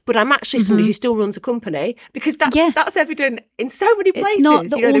 But I'm actually somebody who still runs a company, because that's evident in so many places. It's not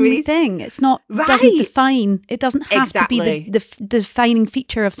the only thing. It's not, doesn't define, it doesn't have to be the defining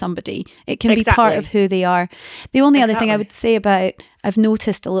feature of somebody. It can be part of who they are. The only other thing I would say about, I've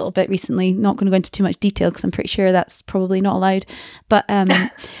noticed a little bit recently, not going to go into too much detail because I'm pretty sure that's probably not allowed, but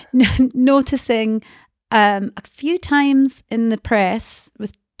noticing a few times in the press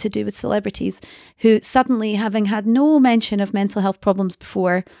to do with celebrities who suddenly, having had no mention of mental health problems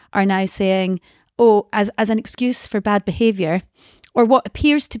before, are now saying, as an excuse for bad behaviour, or what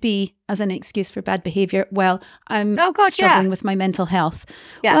appears to be as an excuse for bad behaviour, well, I'm struggling with my mental health.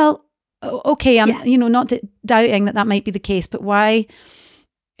 Yeah. Well, okay, I'm not doubting that might be the case, but why?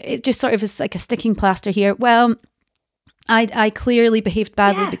 It just sort of is like a sticking plaster here. Well, I clearly behaved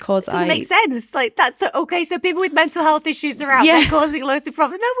badly because it doesn't make sense. Like, that's okay. So people with mental health issues are out there causing loads of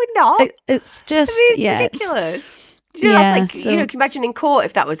problems. No, we're not. It's just it's ridiculous. You know, that's like, can you imagine in court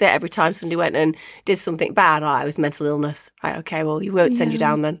if that was it every time somebody went and did something bad? Oh, it was mental illness. Right, okay, well, you won't send you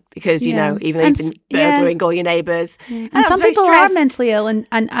down then because, you know, even though you've been burglaring all your neighbours. Yeah. And some people are mentally ill and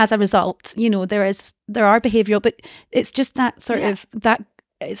as a result, you know, there are behavioural, but it's just that sort of,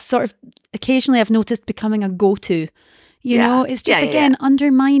 it's sort of occasionally I've noticed becoming a go-to, you know, it's just, again,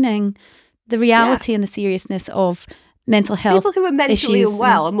 undermining the reality and the seriousness of mental health. People who are mentally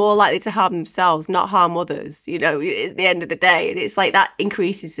unwell are more likely to harm themselves, not harm others, you know, at the end of the day. And it's like that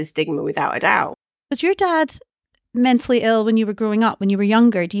increases the stigma without a doubt. Was your dad mentally ill when you were growing up, when you were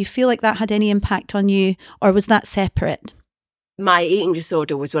younger? Do you feel like that had any impact on you, or was that separate? My eating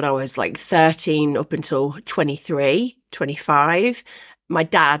disorder was when I was like 13 up until 23, 25. My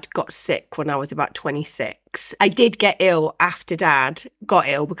dad got sick when I was about 26. I did get ill after Dad got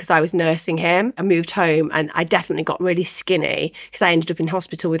ill because I was nursing him. I moved home and I definitely got really skinny because I ended up in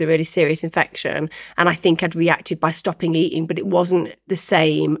hospital with a really serious infection. And I think I'd reacted by stopping eating, but it wasn't the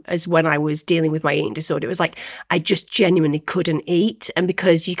same as when I was dealing with my eating disorder. It was like I just genuinely couldn't eat. And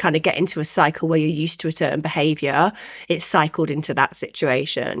because you kind of get into a cycle where you're used to a certain behaviour, it cycled into that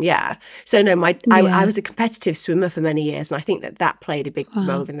situation. Yeah. So no, I was a competitive swimmer for many years, and I think that played a big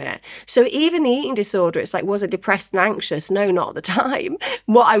role in it. So even the eating disorder, it's like, was I depressed and anxious? No, not at the time.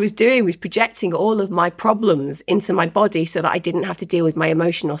 What I was doing was projecting all of my problems into my body so that I didn't have to deal with my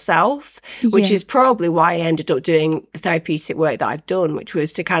emotional self, which is probably why I ended up doing the therapeutic work that I've done, which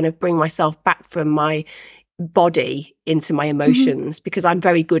was to kind of bring myself back from my body into my emotions, because I'm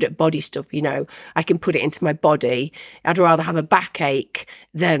very good at body stuff, you know. I can put it into my body. I'd rather have a backache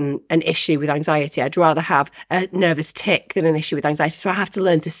than an issue with anxiety. I'd rather have a nervous tic than an issue with anxiety. So I have to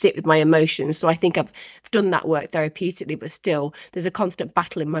learn to sit with my emotions. So I think I've done that work therapeutically, but still there's a constant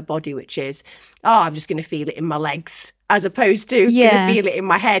battle in my body, which is, I'm just going to feel it in my legs, as opposed to going to feel it in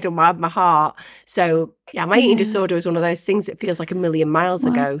my head or my heart. So yeah, my eating disorder is one of those things that feels like a million miles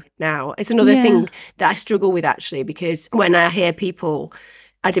ago now. It's another thing that I struggle with, actually, because when I hear people,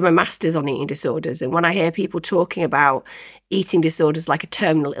 I did my master's on eating disorders, and when I hear people talking about eating disorders like a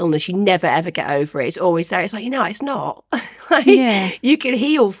terminal illness, you never ever get over it. It's always there. It's like, it's not. You can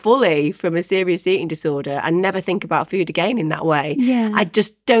heal fully from a serious eating disorder and never think about food again in that way. I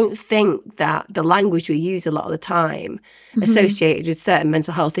just don't think that the language we use a lot of the time associated with certain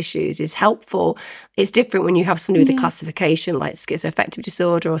mental health issues is helpful. It's different when you have somebody with a classification like schizoaffective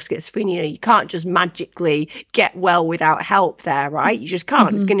disorder or schizophrenia. You can't just magically get well without help there, right? You just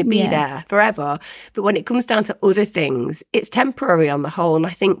can't. It's going to be there forever. But when it comes down to other things, it's temporary on the whole. And I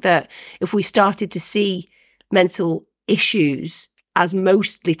think that if we started to see mental issues as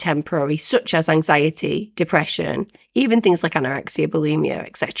mostly temporary, such as anxiety, depression, even things like anorexia, bulimia,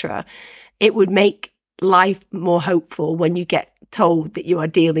 etc., it would make life more hopeful when you get told that you are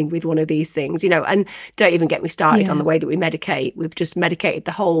dealing with one of these things, and don't even get me started on the way that we medicate. We've just medicated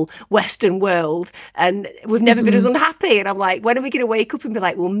the whole Western world and we've never been as unhappy. And I'm like, when are we going to wake up and be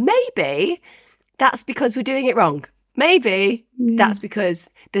like, well, maybe that's because we're doing it wrong. Maybe that's because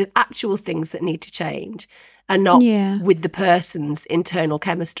the actual things that need to change are not with the person's internal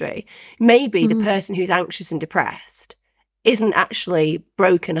chemistry. Maybe the person who's anxious and depressed isn't actually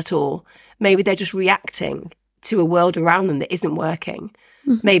broken at all. Maybe they're just reacting to a world around them that isn't working.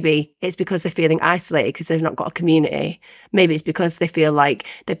 Maybe it's because they're feeling isolated because they've not got a community. Maybe it's because they feel like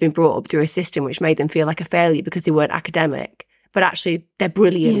they've been brought up through a system which made them feel like a failure because they weren't academic. But actually, they're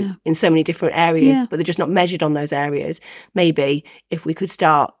brilliant in so many different areas, but they're just not measured on those areas. Maybe if we could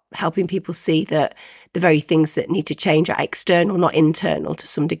start helping people see that the very things that need to change are external, not internal to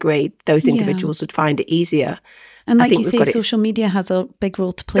some degree, those individuals would find it easier. And like you say, social media has a big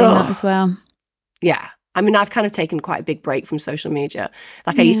role to play in that as well. Yeah. I mean, I've kind of taken quite a big break from social media.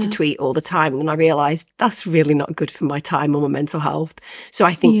 Like I used to tweet all the time and I realised that's really not good for my time or my mental health. So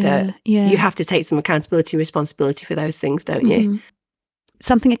I think that you have to take some accountability and responsibility for those things, don't you?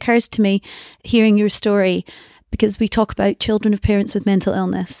 Something occurs to me hearing your story, because we talk about children of parents with mental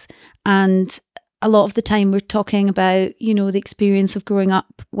illness, and a lot of the time we're talking about, the experience of growing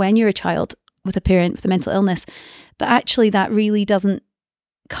up when you're a child with a parent with a mental illness. But actually that really doesn't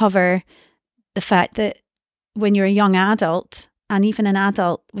cover the fact that when you're a young adult and even an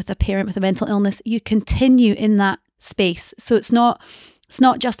adult with a parent with a mental illness, you continue in that space. So it's not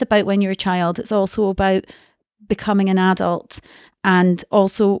just about when you're a child, it's also about becoming an adult, and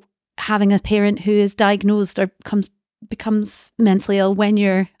also having a parent who is diagnosed or becomes mentally ill when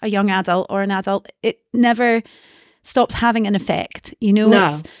you're a young adult or an adult. It never stops having an effect, No.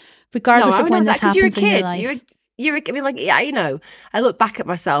 It's regardless of when this happens you're a kid. in your life. I look back at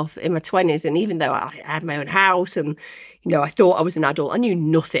myself in my 20s, and even though I had my own house and, I thought I was an adult, I knew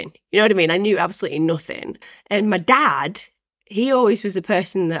nothing. You know what I mean? I knew absolutely nothing. And my dad, he always was the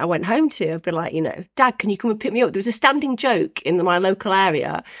person that I went home to. I'd be like, Dad, can you come and pick me up? There was a standing joke in my local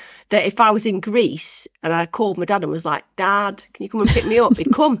area that if I was in Greece and I called my dad and was like, Dad, can you come and pick me up?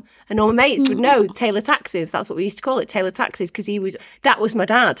 He'd come, and all my mates would know Taylor Taxis. That's what we used to call it, Taylor Taxis, because that was my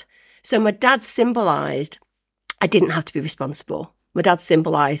dad. So my dad symbolised I didn't have to be responsible. My dad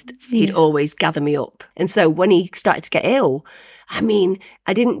symbolised he'd always gather me up. And so when he started to get ill,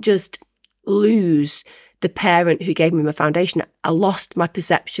 I didn't just lose the parent who gave me my foundation. I lost my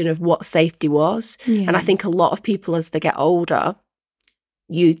perception of what safety was. Yeah. And I think a lot of people, as they get older,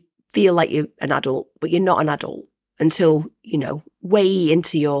 you feel like you're an adult, but you're not an adult until, way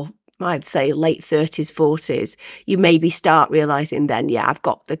into your, I'd say, late 30s, 40s. You maybe start realising then, I've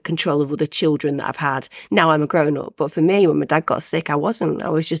got the control of other children that I've had. Now I'm a grown-up. But for me, when my dad got sick, I wasn't. I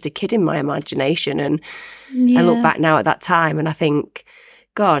was just a kid in my imagination. And I look back now at that time and I think,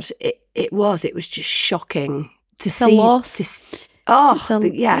 God, it was just shocking to see. A loss. I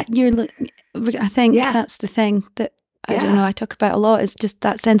think that's the thing that I don't know, I talk about a lot, is just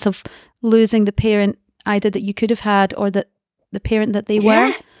that sense of losing the parent either that you could have had or that the parent that they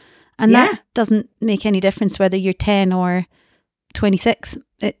were. And that doesn't make any difference whether you're 10 or 26.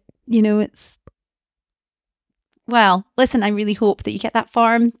 It's... Well, listen, I really hope that you get that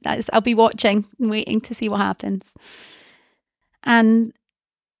farm. I'll be watching and waiting to see what happens. And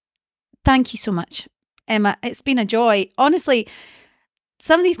thank you so much, Emma. It's been a joy. Honestly,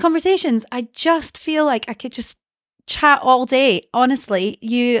 some of these conversations, I just feel like I could just chat all day. Honestly,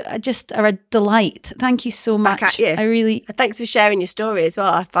 you just are a delight. Thank you so much. Back at you. Thanks for sharing your story as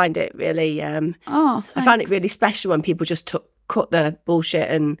well. I find it really I find it really special when people just cut the bullshit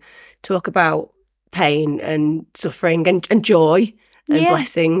and talk about pain and suffering and joy and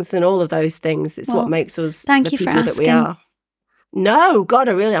blessings and all of those things. It's what makes us the people that we are. No, God,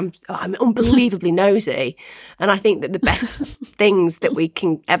 I'm unbelievably nosy. And I think that the best things that we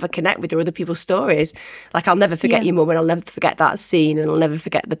can ever connect with are other people's stories. Like, I'll never forget your mum, and I'll never forget that scene, and I'll never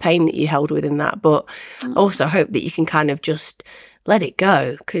forget the pain that you held within that. But I also hope that you can kind of just let it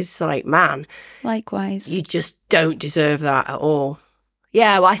go, because, man. Likewise. You just don't deserve that at all.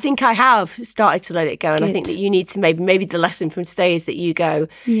 Yeah, well, I think I have started to let it go. And I think that you need to maybe the lesson from today is that you go,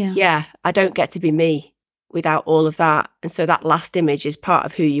 I don't get to be me without all of that. And so that last image is part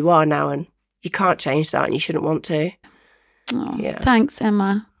of who you are now, and you can't change that, and you shouldn't want to. Thanks,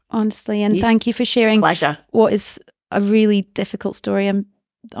 Emma, honestly. And thank you for sharing what is a really difficult story.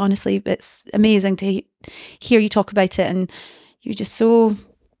 Honestly, it's amazing to hear you talk about it, and you're just so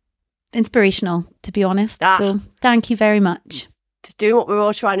inspirational, to be honest. So thank you very much. Just doing what we're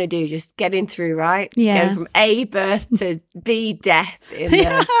all trying to do, just getting through, right? Yeah. Going from A, birth, to B, death in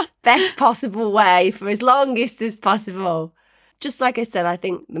the best possible way for as longest as possible. Just like I said, I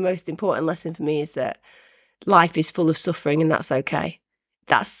think the most important lesson for me is that life is full of suffering, and that's okay.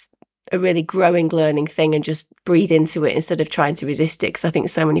 That's a really growing, learning thing, and just breathe into it instead of trying to resist it, because I think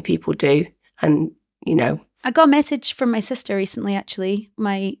so many people do. And, I got a message from my sister recently, actually,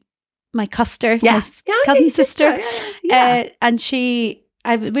 my Custer, my cousin sister.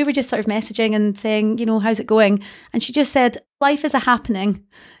 And we were just sort of messaging and saying, how's it going? And she just said, life is a happening.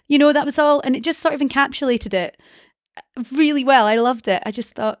 That was all. And it just sort of encapsulated it really well. I loved it. I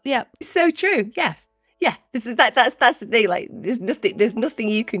just thought, It's so true. Yeah. Yeah. That's the thing. Like, there's nothing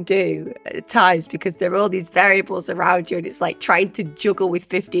you can do at times, because there are all these variables around you, and it's like trying to juggle with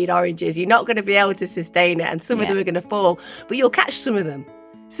 15 oranges. You're not going to be able to sustain it, and some of them are going to fall, but you'll catch some of them.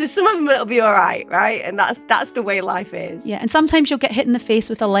 So some of them it'll be all right? And that's the way life is. Yeah, and sometimes you'll get hit in the face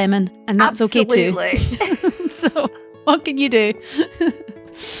with a lemon, and that's Absolutely. Okay too. So what can you do?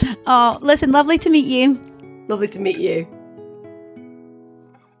 Oh, listen, lovely to meet you. Lovely to meet you.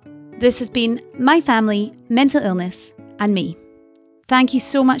 This has been My Family, Mental Illness and Me. Thank you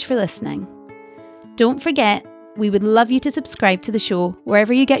so much for listening. Don't forget, we would love you to subscribe to the show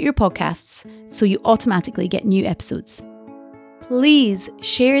wherever you get your podcasts, so you automatically get new episodes. Please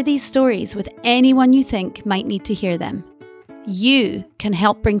share these stories with anyone you think might need to hear them. You can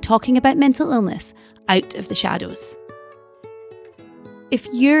help bring talking about mental illness out of the shadows. If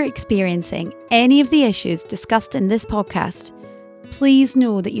you're experiencing any of the issues discussed in this podcast, please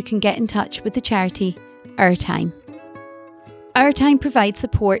know that you can get in touch with the charity Our Time. Our Time provides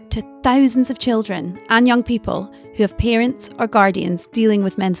support to thousands of children and young people who have parents or guardians dealing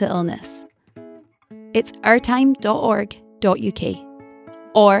with mental illness. It's ourtime.org.uk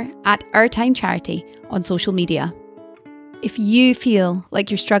or at Our Time Charity on social media. If you feel like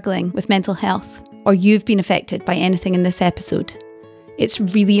you're struggling with mental health or you've been affected by anything in this episode, it's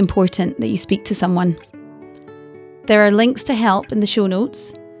really important that you speak to someone. There are links to help in the show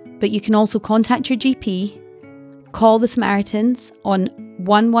notes, but you can also contact your GP, call the Samaritans on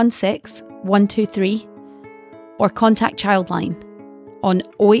 116 123, or contact Childline on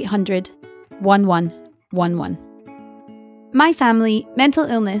 0800 1111. My Family, Mental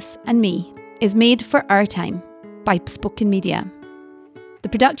Illness and Me is made for our time by Bespoken Media. The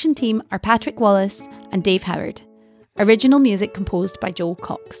production team are Patrick Wallace and Dave Howard. Original music composed by Joel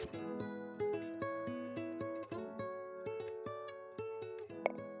Cox.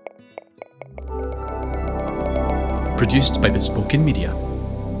 Produced by Bespoken Media.